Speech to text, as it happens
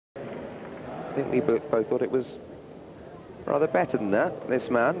I think we both thought it was rather better than that. This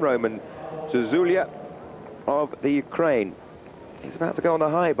man, Roman Zozulia of the Ukraine, he's about to go on the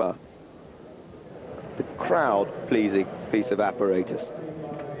high bar. The crowd-pleasing piece of apparatus.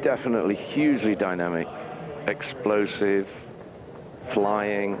 Definitely hugely dynamic, explosive,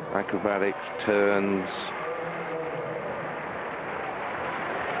 flying, acrobatics, turns.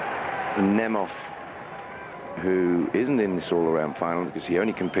 Nemov, who isn't in this all-around final because he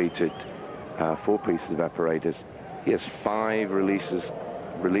only competed 4 pieces of apparatus. He has 5 release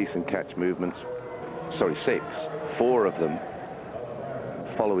and catch movements. Sorry, 6. 4 of them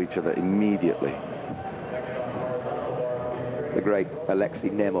follow each other immediately. The great Alexei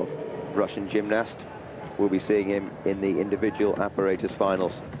Nemov, Russian gymnast. We'll be seeing him in the individual apparatus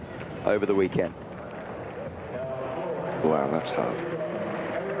finals over the weekend. Wow, that's hard.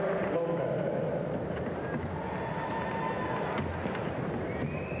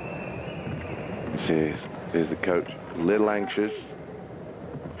 Here's the coach, a little anxious.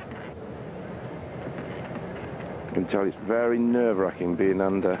 You can tell it's very nerve-wracking being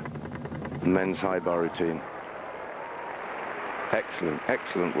under the men's high bar routine. Excellent,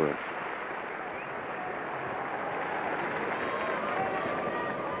 excellent work.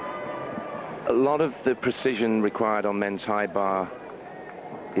 A lot of the precision required on men's high bar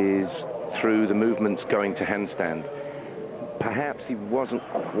is through the movements going to handstand. Perhaps he wasn't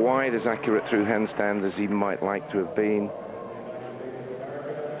quite as accurate through handstand as he might like to have been.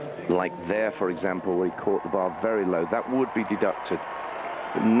 Like there, for example, where he caught the bar very low. That would be deducted.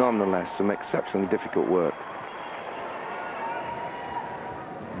 But nonetheless, some exceptionally difficult work.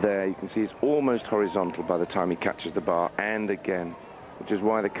 There, you can see it's almost horizontal by the time he catches the bar, and again, which is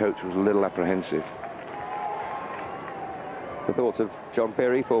why the coach was a little apprehensive. The thoughts of John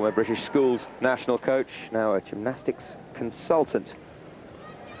Peary, former British schools national coach, now a gymnastics consultant.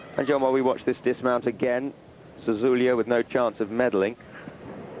 And John, while we watch this dismount again, Zozulia with no chance of medaling,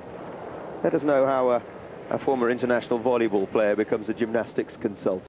 let us know how a former international volleyball player becomes a gymnastics consultant.